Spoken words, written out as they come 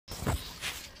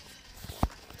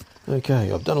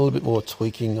Okay, I've done a little bit more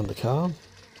tweaking on the car.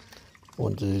 I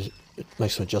want to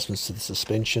make some adjustments to the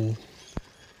suspension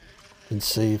and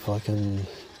see if I can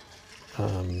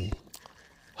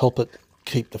help it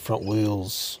keep the front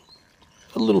wheels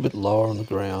a little bit lower on the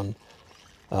ground.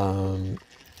 As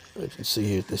you can see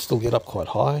here, they still get up quite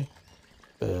high,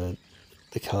 but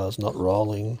the car's not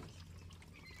rolling.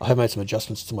 I have made some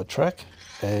adjustments to my track,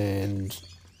 and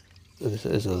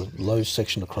there's a low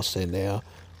section across there now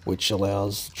which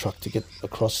allows the truck to get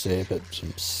across there, but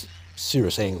some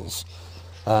serious angles.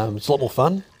 It's a lot more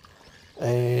fun,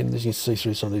 and as you can see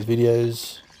through some of these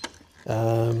videos,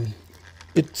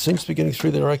 it seems to be getting through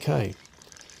there okay,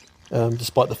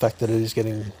 despite the fact that it is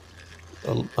getting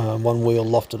one wheel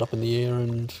lofted up in the air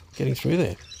and getting through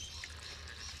there.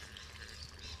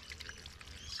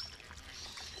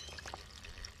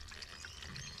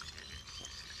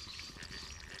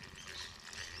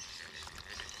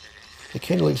 The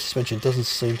cantilever suspension doesn't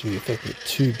seem to be affecting it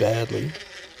too badly.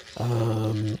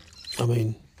 I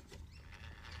mean,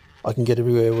 I can get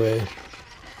everywhere where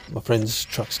my friends'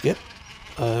 trucks get,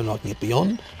 and I can get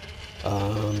beyond.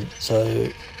 So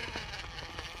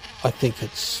I think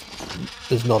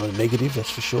there's not a negative,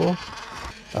 that's for sure.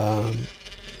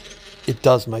 It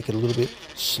does make it a little bit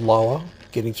slower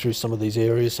getting through some of these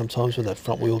areas sometimes when that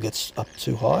front wheel gets up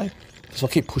too high. Because I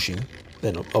keep pushing,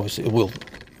 then obviously it will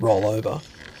roll over.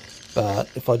 But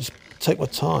if I just take my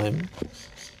time,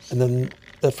 and then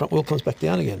that front wheel comes back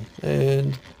down again,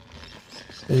 and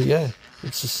yeah,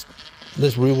 it's just,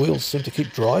 those rear wheels seem to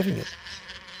keep driving it.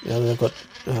 You know, they've got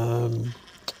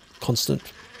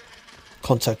constant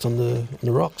contact on the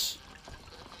rocks.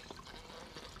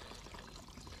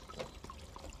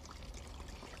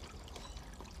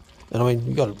 And I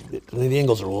mean, the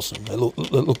angles are awesome. They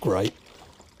look great.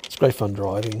 It's great fun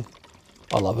driving.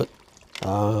 I love it.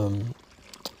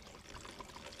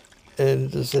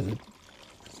 And as I said, it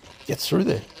gets through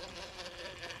there.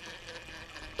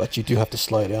 But you do have to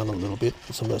slow down a little bit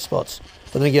in some of those spots.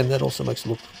 But then again, that also makes it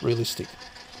look realistic.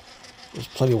 There's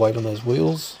plenty of weight on those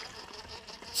wheels.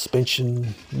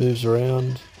 Suspension moves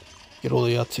around. Get all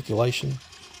the articulation.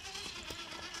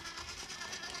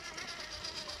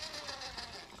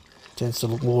 Tends to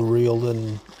look more real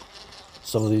than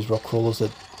some of these rock crawlers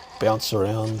that bounce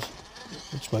around,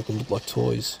 which make them look like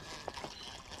toys.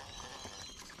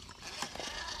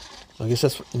 I guess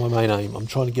that's my main aim. I'm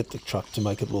trying to get the truck to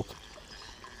make it look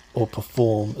or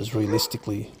perform as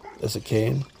realistically as it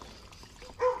can.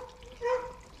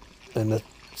 And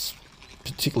that's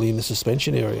particularly in the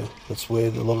suspension area. That's where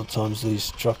a lot of times these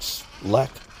trucks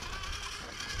lack.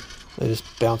 They just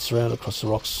bounce around across the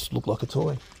rocks, look like a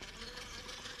toy.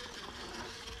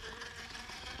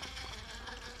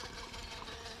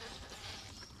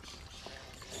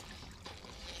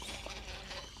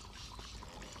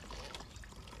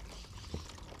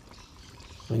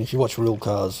 I mean, if you watch real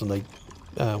cars and they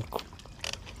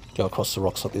go across the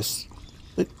rocks like this,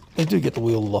 they do get the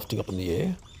wheel lofting up in the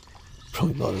air.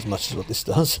 Probably not as much as what this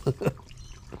does.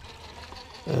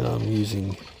 And I'm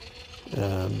using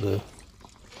the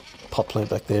pot plant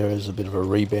back there as a bit of a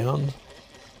rebound.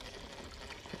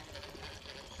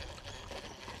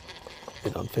 A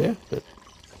bit unfair, but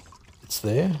it's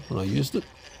there when I used it.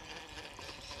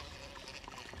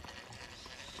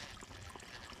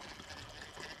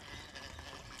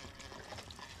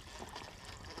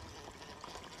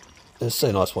 It's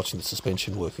so nice watching the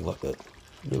suspension working like that.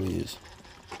 It really is.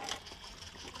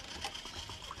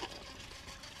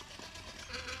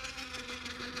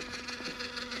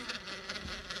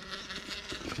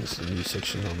 This is a new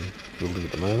section I'm building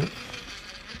at the moment.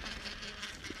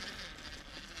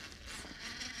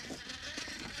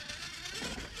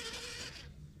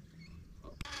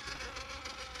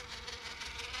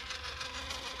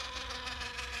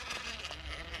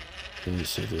 And you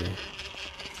see the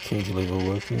cantilever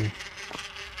working.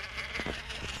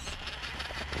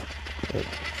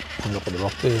 Hung up on the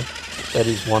rock there. That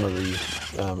is one of the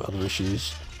other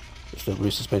issues. If the rear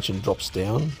suspension drops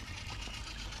down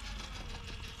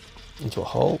into a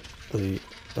hole, the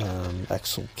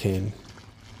axle can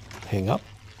hang up.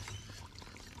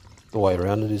 The way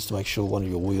around it is to make sure one of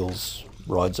your wheels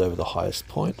rides over the highest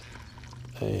point,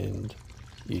 and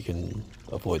you can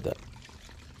avoid that.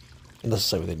 And that's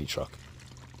the same with any truck.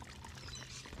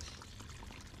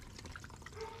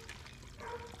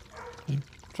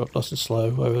 Drop nice and slow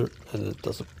over it, and it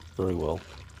does it very well.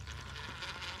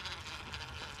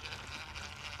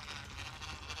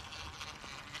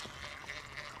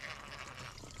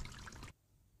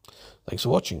 Thanks for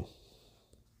watching.